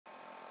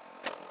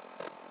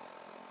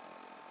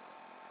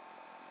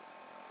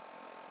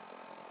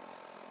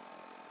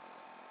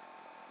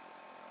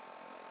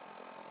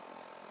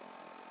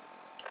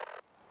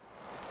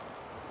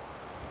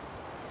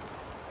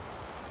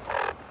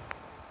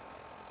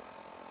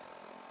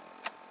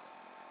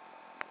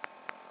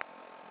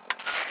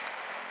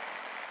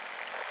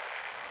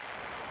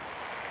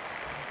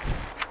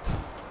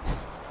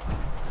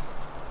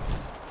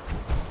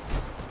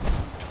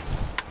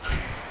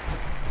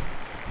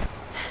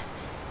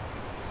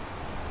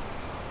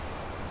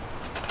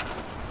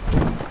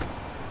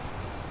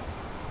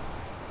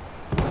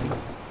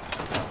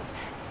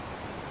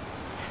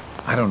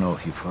don't know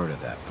if you've heard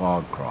of that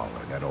fog crawler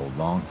that old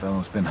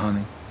Longfellow's been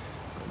hunting,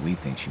 but we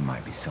think she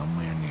might be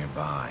somewhere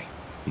nearby.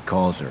 He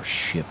calls her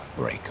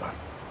Shipbreaker.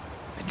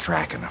 Been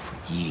tracking her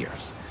for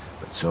years,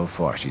 but so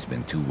far she's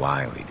been too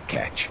wily to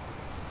catch.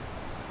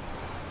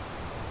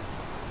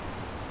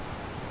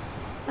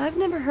 I've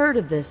never heard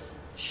of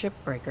this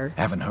Shipbreaker.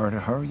 Haven't heard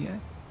of her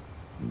yet?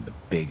 The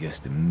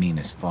biggest and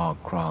meanest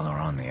fog crawler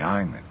on the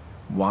island.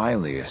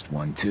 Wiliest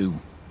one, too.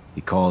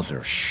 He calls her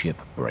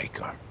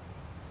Shipbreaker.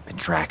 Been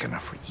tracking her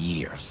for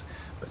years,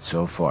 but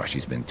so far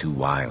she's been too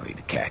wily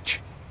to catch.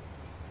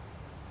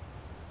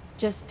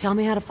 Just tell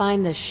me how to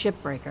find this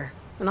Shipbreaker,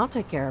 and I'll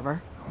take care of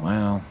her.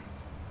 Well,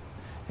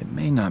 it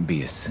may not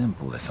be as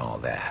simple as all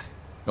that.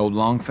 Old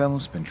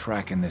Longfellow's been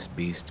tracking this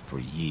beast for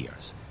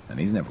years, and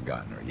he's never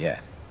gotten her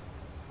yet.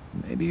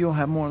 Maybe you'll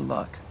have more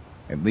luck.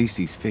 At least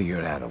he's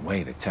figured out a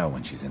way to tell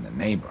when she's in the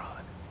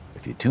neighborhood.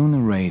 If you tune the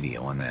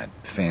radio on that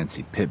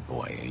fancy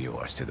Pip-Boy of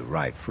yours to the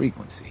right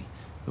frequency,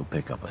 you'll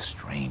pick up a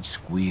strange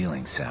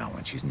squealing sound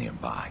when she's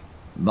nearby.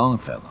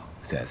 Longfellow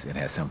says it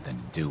has something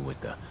to do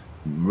with the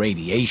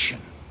radiation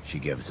she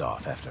gives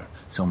off after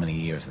so many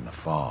years in the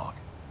fog.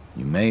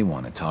 You may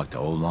want to talk to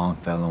old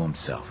Longfellow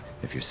himself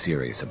if you're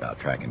serious about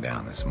tracking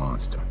down this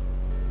monster.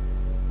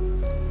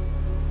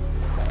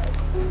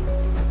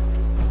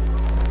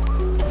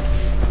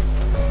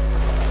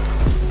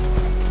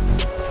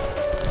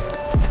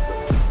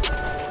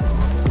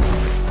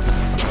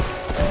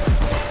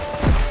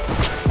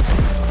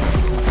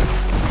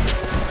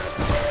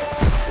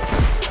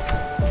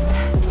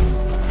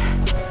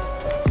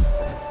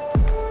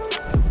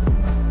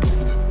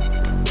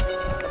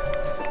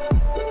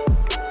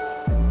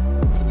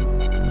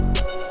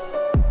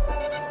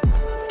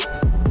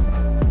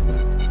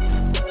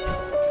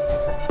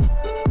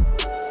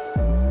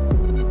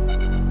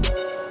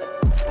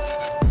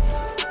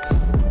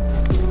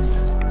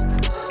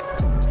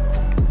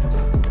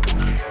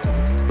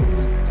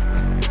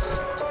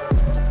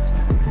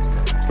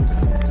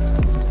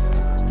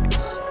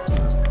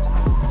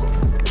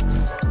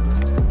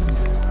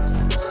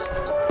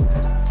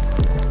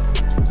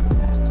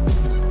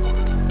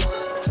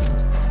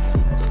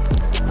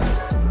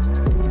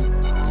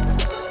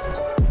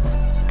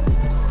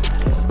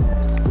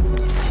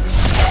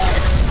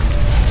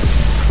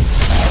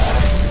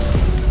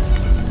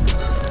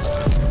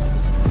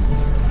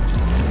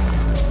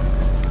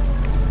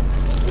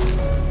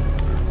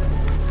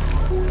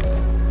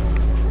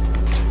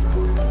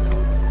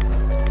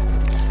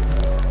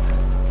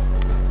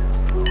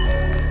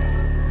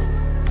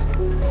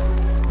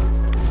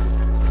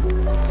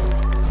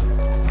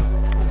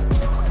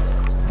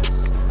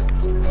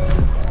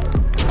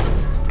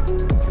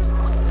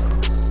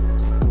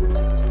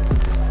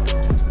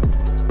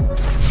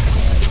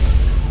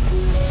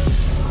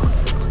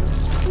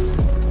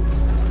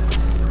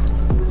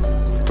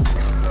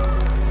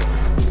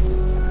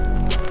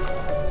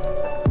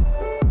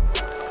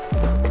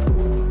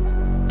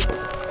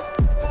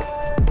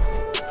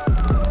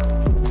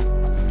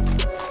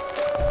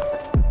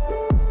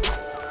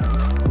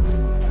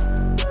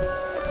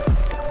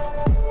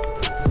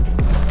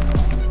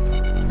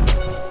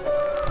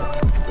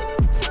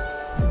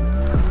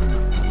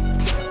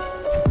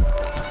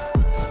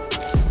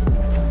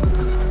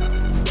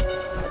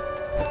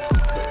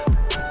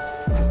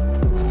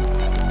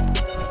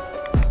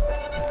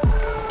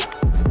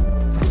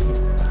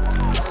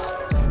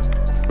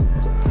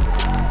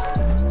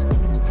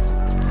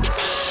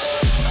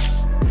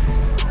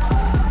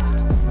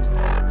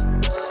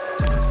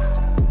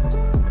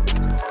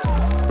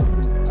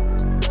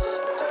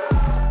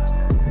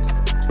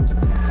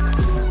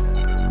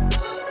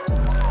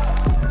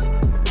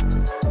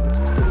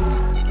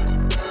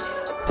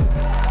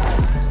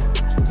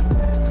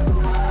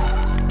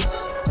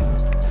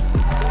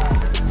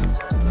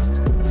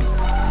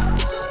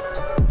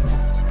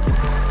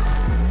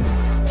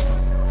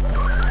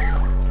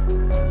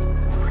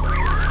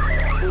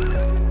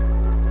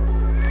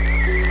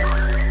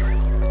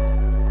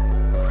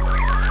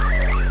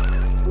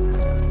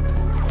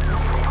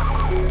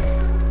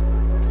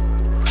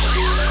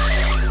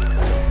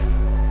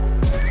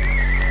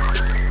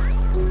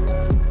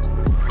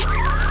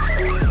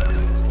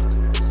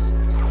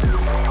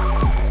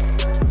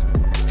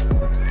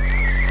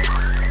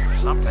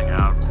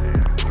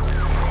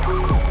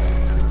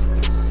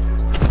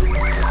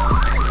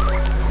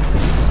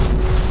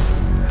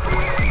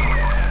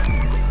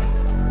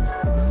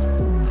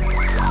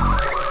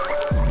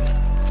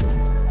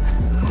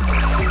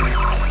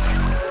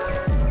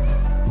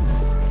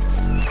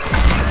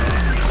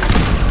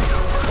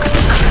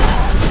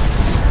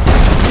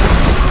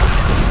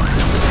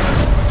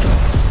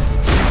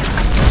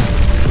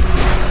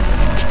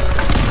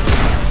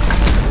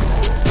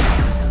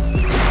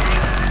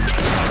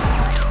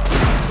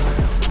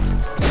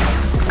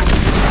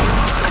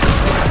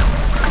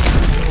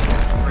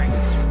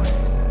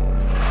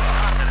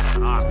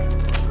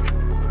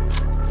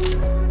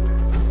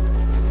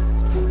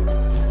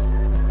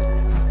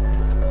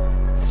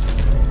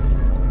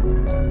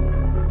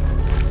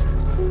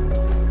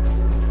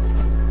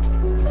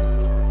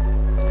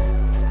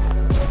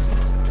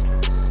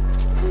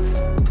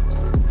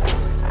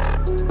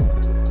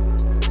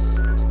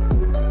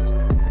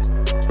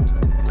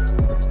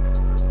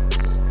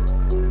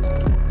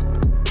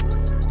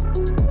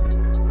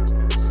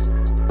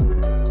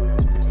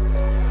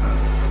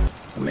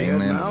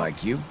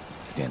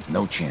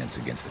 no chance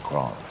against the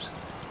crawlers.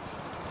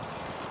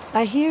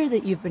 I hear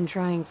that you've been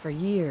trying for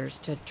years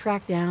to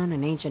track down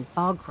an ancient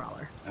fog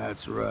crawler.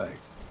 That's right.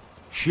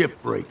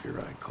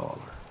 Shipbreaker, I call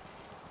her.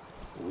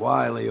 A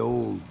wily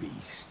old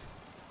beast.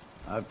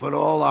 I've put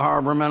all the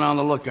harbormen on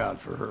the lookout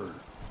for her.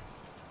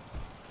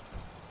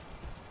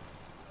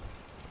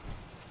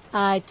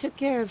 I took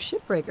care of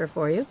Shipbreaker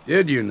for you.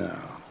 Did you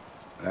now?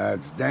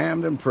 That's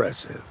damned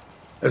impressive.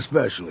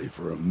 Especially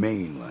for a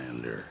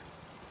mainlander.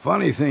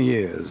 Funny thing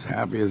is,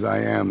 happy as I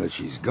am that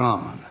she's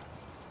gone,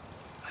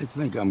 I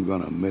think I'm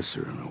gonna miss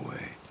her in a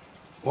way.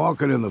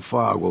 Walking in the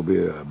fog will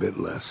be a bit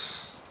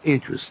less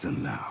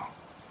interesting now.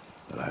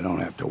 But I don't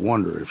have to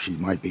wonder if she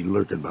might be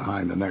lurking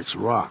behind the next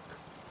rock.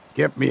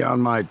 Kept me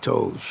on my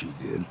toes, she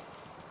did.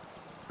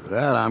 For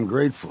that, I'm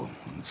grateful,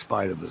 in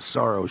spite of the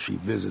sorrow she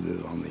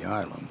visited on the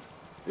island.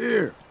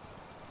 Here,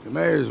 you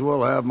may as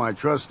well have my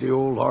trusty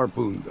old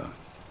harpoon gun.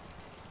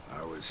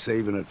 I was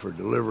saving it for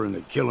delivering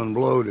the killing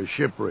blow to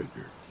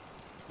Shipbreaker.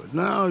 But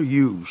now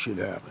you should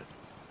have it.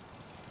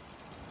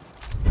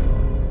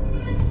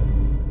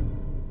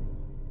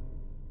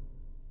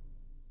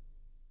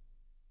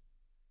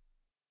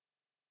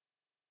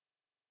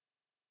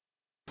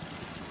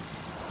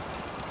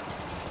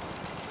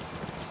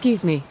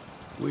 Excuse me.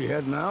 We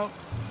heading out?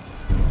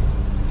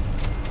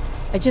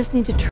 I just need to